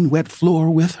the rain-wet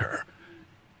floor with her.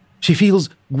 She feels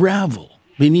gravel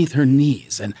beneath her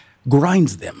knees and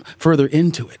grinds them further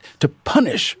into it to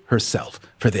punish herself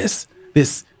for this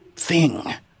thing,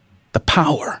 the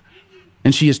power.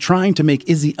 And she is trying to make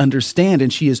Izzy understand,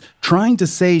 and she is trying to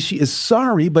say she is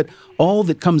sorry, but all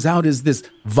that comes out is this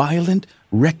violent,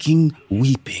 wrecking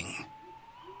weeping.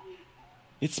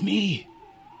 It's me,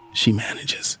 she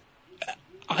manages.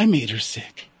 I made her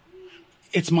sick.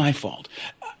 It's my fault.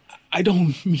 I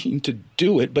don't mean to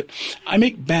do it, but I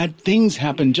make bad things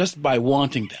happen just by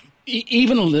wanting them.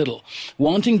 Even a little.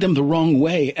 Wanting them the wrong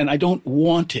way, and I don't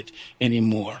want it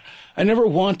anymore. I never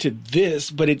wanted this,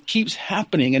 but it keeps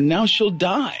happening, and now she'll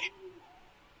die.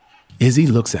 Izzy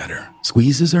looks at her,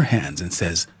 squeezes her hands, and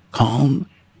says, calm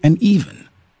and even,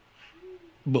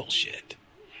 bullshit.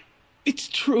 It's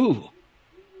true.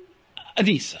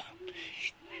 Anissa,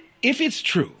 if it's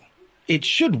true, it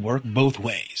should work both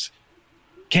ways.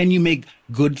 Can you make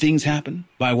good things happen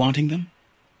by wanting them?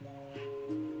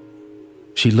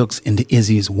 She looks into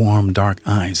Izzy's warm, dark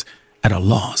eyes at a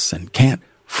loss and can't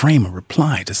frame a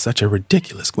reply to such a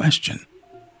ridiculous question.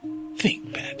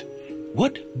 Think, Pet.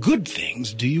 What good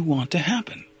things do you want to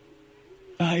happen?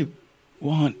 I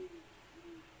want...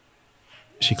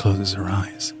 She closes her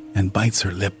eyes and bites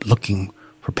her lip, looking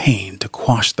for pain to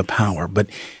quash the power, but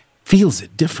feels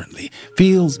it differently.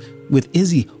 Feels with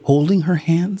Izzy holding her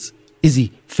hands,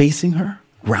 Izzy facing her,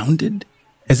 grounded,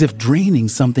 as if draining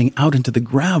something out into the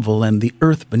gravel and the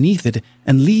earth beneath it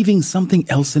and leaving something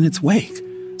else in its wake,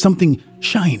 something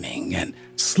shining and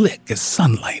slick as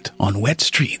sunlight on wet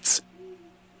streets.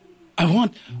 I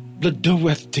want the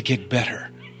Derwent to get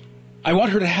better. I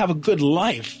want her to have a good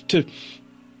life, to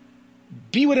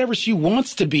be whatever she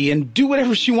wants to be and do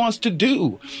whatever she wants to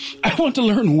do. I want to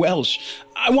learn Welsh.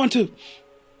 I want to...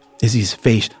 Izzy's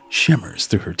face shimmers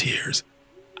through her tears.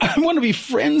 I want to be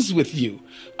friends with you.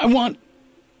 I want...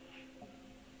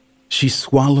 She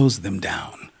swallows them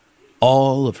down,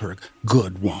 all of her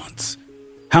good wants.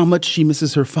 How much she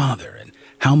misses her father, and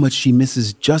how much she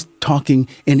misses just talking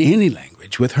in any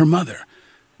language with her mother,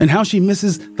 and how she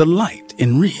misses the light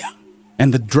in Ria,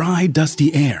 and the dry,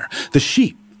 dusty air, the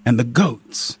sheep and the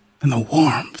goats and the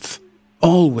warmth,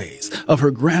 always, of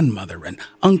her grandmother and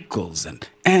uncles and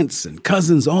aunts and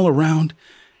cousins all around.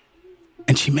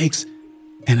 And she makes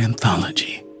an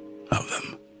anthology of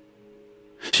them.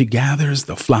 She gathers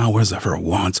the flowers of her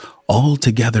wants all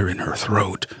together in her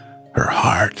throat, her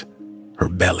heart, her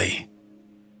belly,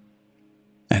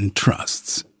 and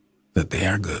trusts that they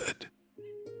are good.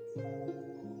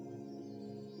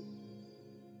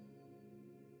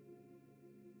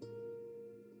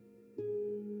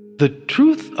 The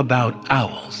truth about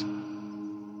owls.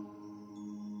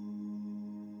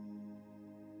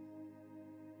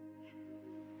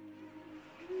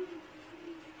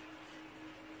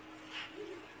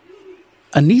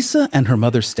 Anissa and her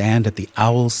mother stand at the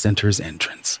Owl Center's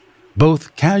entrance,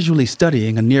 both casually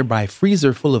studying a nearby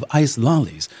freezer full of ice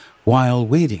lollies while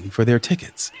waiting for their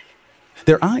tickets.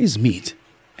 Their eyes meet,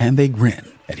 and they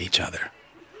grin at each other.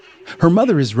 Her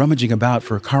mother is rummaging about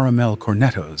for caramel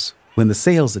cornettos when the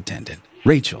sales attendant,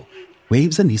 Rachel,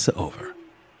 waves Anissa over.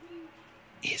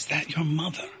 Is that your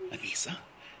mother, Anissa?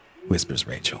 Whispers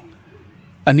Rachel.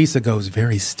 Anissa goes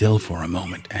very still for a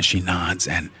moment as she nods,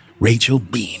 and Rachel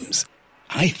beams.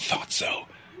 I thought so.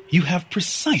 You have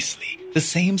precisely the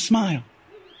same smile.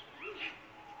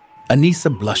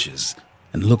 Anissa blushes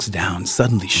and looks down,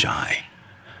 suddenly shy.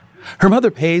 Her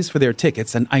mother pays for their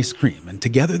tickets and ice cream, and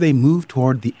together they move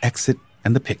toward the exit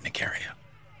and the picnic area.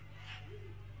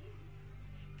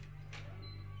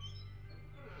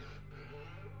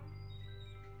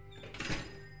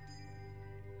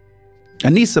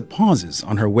 Anissa pauses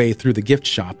on her way through the gift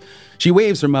shop. She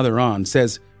waves her mother on,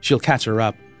 says she'll catch her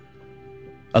up.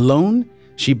 Alone,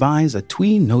 she buys a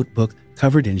tween notebook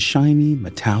covered in shiny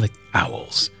metallic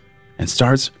owls and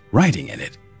starts writing in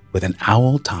it with an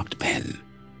owl-topped pen.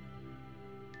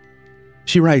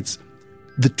 She writes,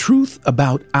 "The truth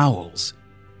about owls,"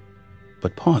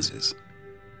 but pauses.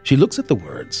 She looks at the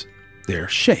words, their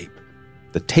shape,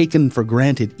 the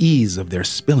taken-for-granted ease of their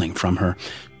spilling from her.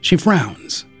 She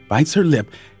frowns, bites her lip,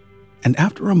 and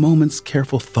after a moment's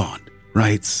careful thought,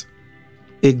 writes,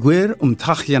 "Igwir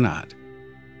Tachyanad."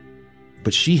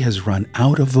 But she has run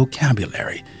out of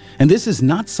vocabulary, and this is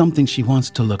not something she wants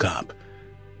to look up.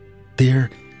 There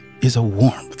is a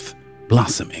warmth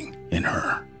blossoming in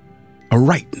her, a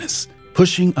rightness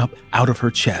pushing up out of her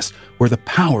chest where the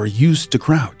power used to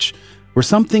crouch, where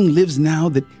something lives now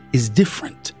that is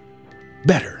different,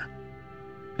 better,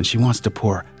 and she wants to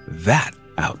pour that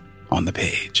out on the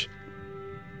page.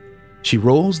 She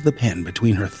rolls the pen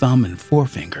between her thumb and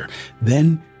forefinger,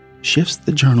 then shifts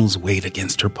the journal's weight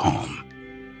against her palm.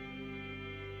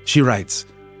 She writes,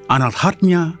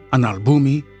 "Analhatnya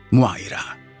analbumi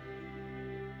muaira."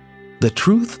 The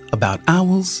truth about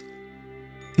owls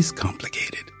is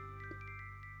complicated,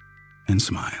 and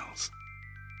smiles.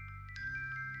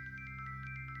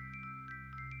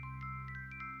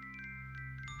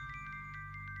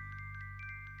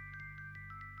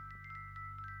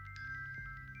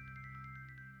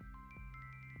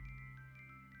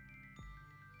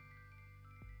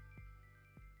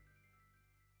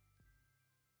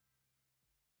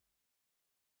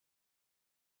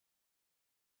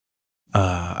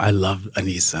 I love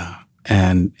Anissa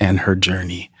and her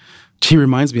journey. She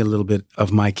reminds me a little bit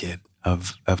of my kid,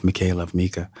 of Michaela, of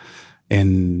Mika,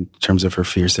 in terms of her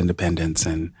fierce independence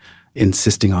and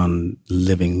insisting on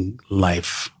living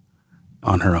life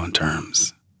on her own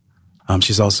terms.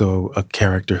 She's also a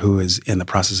character who is in the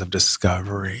process of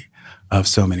discovery of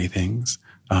so many things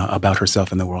about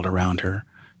herself and the world around her.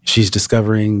 She's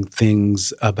discovering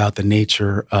things about the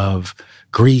nature of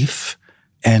grief,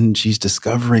 and she's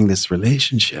discovering this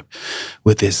relationship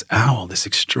with this owl, this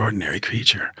extraordinary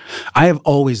creature. I have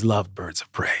always loved birds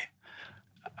of prey,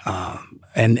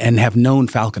 and have known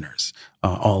falconers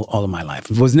all of my life.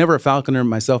 I was never a falconer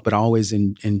myself, but I always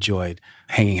enjoyed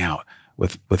hanging out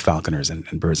with falconers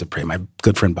and birds of prey. My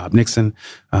good friend Bob Nixon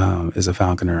is a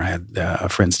falconer. I had a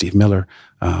friend, Steve Miller,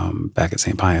 back at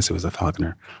St. Pius, who was a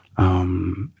falconer,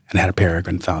 and had a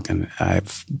peregrine falcon. I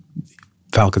have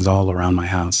falcons all around my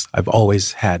house. I've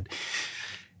always had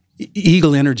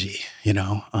eagle energy,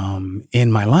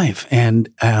 in my life. And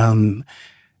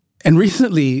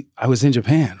recently I was in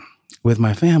Japan with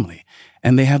my family,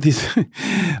 and they have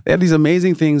these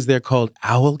amazing things. They're called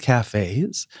owl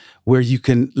cafes, where you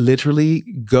can literally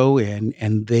go in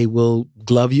and they will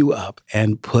glove you up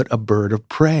and put a bird of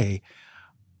prey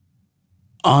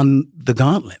on the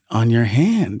gauntlet on your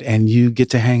hand, and you get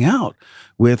to hang out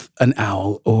with an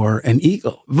owl or an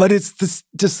eagle. But it's this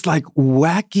just like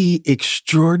wacky,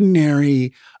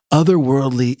 extraordinary,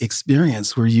 otherworldly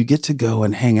experience where you get to go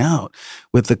and hang out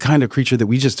with the kind of creature that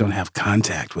we just don't have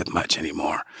contact with much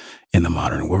anymore in the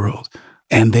modern world.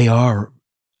 And they are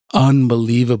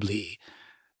unbelievably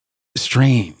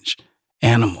strange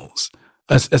animals,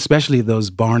 especially those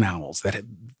barn owls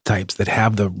types that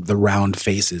have the round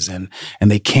faces, and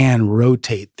they can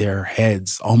rotate their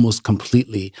heads almost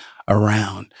completely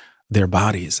around their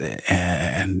bodies,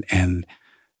 and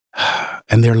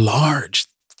they're large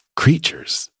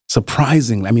creatures.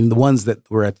 Surprisingly, I mean, the ones that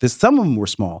were at this, some of them were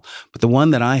small, but the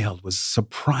one that I held was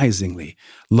surprisingly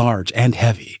large and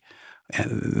heavy.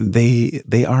 And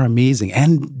they are amazing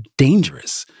and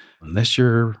dangerous unless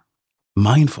you're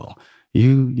mindful.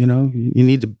 You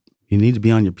need to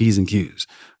be on your P's and Q's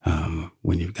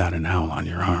when you've got an owl on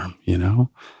your arm,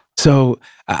 So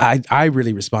I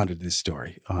really responded to this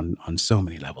story on so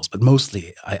many levels, but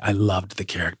mostly I loved the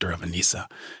character of Anissa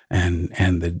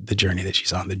and the journey that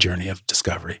she's on, the journey of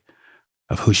discovery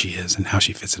of who she is and how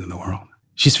she fits into the world.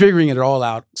 She's figuring it all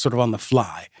out sort of on the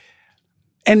fly.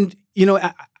 And,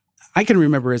 I can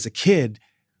remember as a kid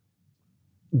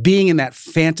being in that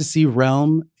fantasy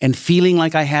realm and feeling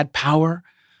like I had power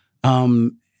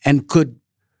and could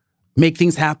make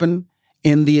things happen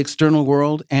in the external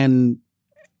world. And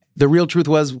the real truth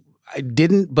was I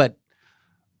didn't, but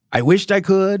I wished I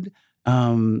could,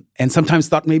 and sometimes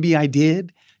thought maybe I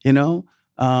did, And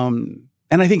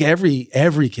I think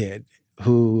every kid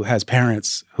who has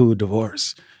parents who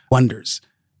divorce wonders,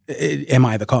 am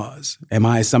I the cause?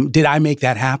 Did I make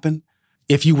that happen?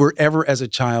 If you were ever as a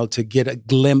child to get a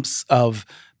glimpse of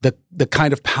the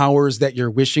kind of powers that you're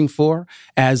wishing for,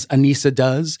 as Anissa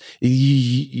does,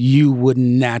 you would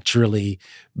naturally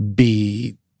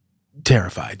be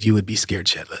terrified. You would be scared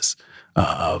shitless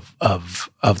of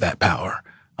that power,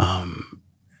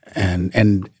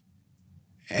 and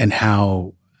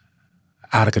how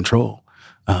out of control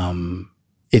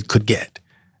it could get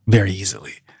very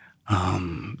easily,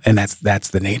 and that's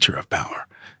the nature of power.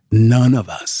 None of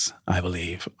us, I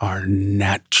believe, are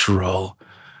natural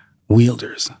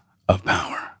wielders of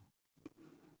power.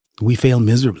 We fail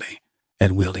miserably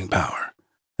at wielding power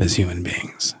as human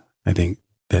beings. I think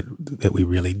that we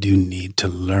really do need to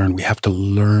learn. We have to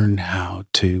learn how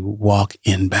to walk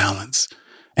in balance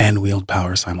and wield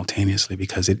power simultaneously,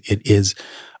 because it is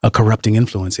a corrupting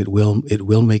influence. It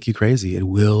will make you crazy. It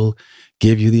will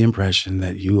give you the impression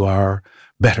that you are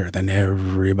better than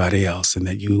everybody else and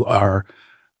that you are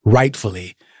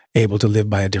rightfully able to live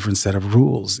by a different set of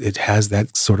rules. It has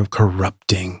that sort of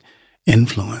corrupting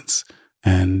influence,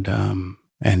 and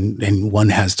one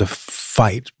has to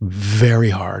fight very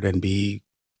hard and be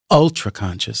ultra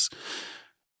conscious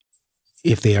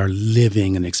if they are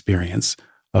living an experience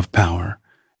of power,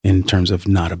 in terms of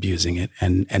not abusing it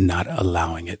and not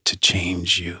allowing it to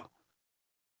change you.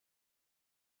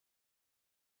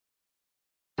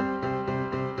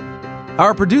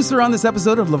 Our producer on this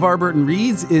episode of LeVar Burton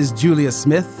Reads is Julia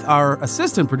Smith. Our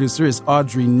assistant producer is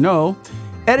Audrey No.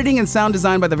 Editing and sound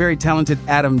design by the very talented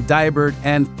Adam Dybert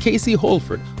and Casey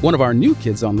Holford, one of our new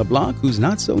kids on the block who's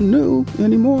not so new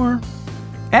anymore.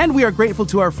 And we are grateful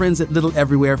to our friends at Little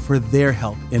Everywhere for their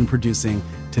help in producing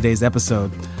today's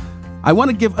episode. I want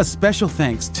to give a special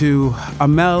thanks to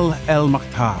Amel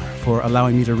El-Makhtar for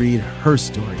allowing me to read her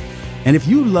story. And if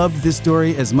you loved this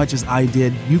story as much as I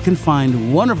did, you can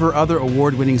find one of her other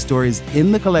award-winning stories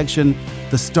in the collection,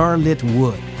 The Starlit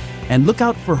Wood. And look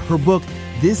out for her book,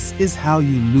 This Is How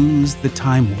You Lose the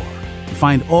Time War.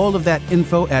 Find all of that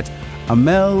info at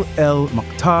Amel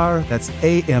El-Makhtar, that's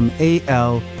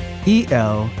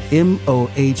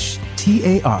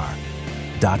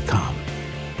AMALELMOHTAR.com.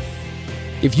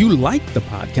 If you like the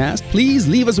podcast, please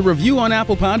leave us a review on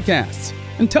Apple Podcasts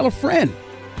and tell a friend.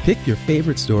 Pick your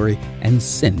favorite story and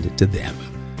send it to them.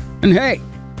 And hey,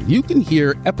 you can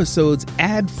hear episodes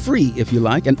ad-free if you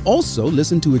like, and also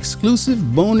listen to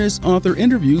exclusive bonus author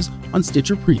interviews on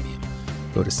Stitcher Premium.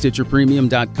 Go to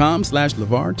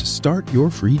StitcherPremium.com/LeVar to start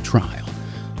your free trial.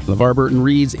 LeVar Burton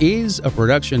Reads is a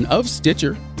production of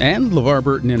Stitcher and LeVar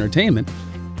Burton Entertainment.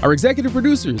 Our executive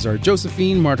producers are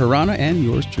Josephine Martirana and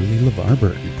yours truly, LeVar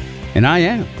Burton. And I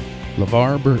am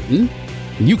LeVar Burton.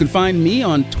 And you can find me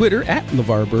on Twitter at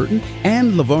LeVar Burton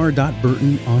and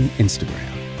LeVar.Burton on Instagram.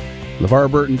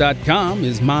 LeVarBurton.com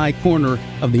is my corner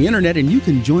of the internet, and you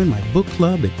can join my book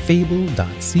club at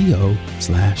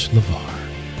fable.co/LeVar.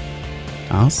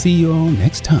 I'll see you all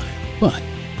next time, but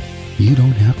you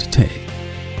don't have to take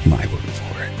my word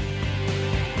for it.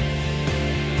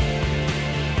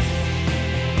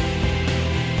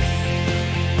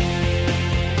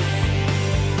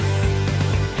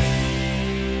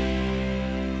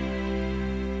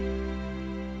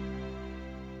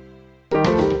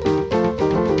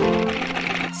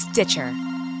 Stitcher.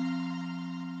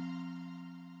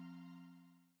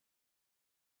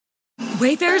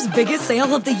 Wayfair's biggest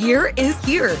sale of the year is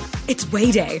here. It's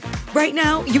Way Day. Right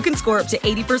now, you can score up to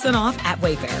 80% off at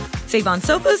Wayfair. Save on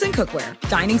sofas and cookware,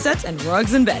 dining sets and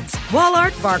rugs and beds, wall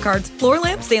art, bar cards, floor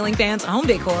lamps, ceiling fans, home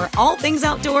decor, all things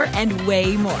outdoor, and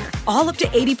way more. All up to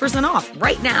 80% off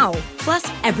right now. Plus,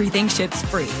 everything ships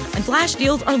free. And flash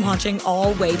deals are launching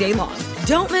all Way Day long.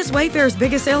 Don't miss Wayfair's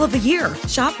biggest sale of the year.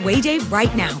 Shop Way Day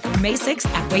right now through May 6th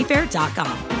at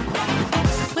wayfair.com.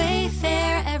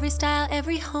 Wayfair, every style,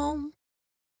 every home.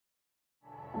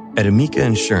 At Amica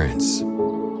Insurance,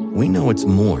 we know it's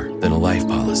more than a life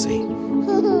policy.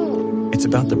 It's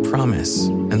about the promise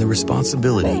and the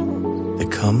responsibility that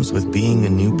comes with being a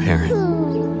new parent.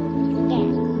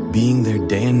 Being there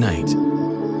day and night.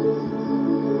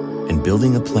 And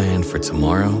building a plan for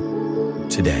tomorrow,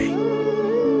 today.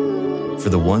 For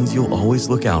the ones you'll always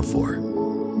look out for,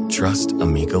 trust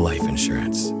Amica Life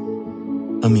Insurance.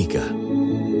 Amica.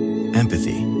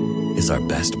 Empathy is our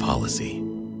best policy.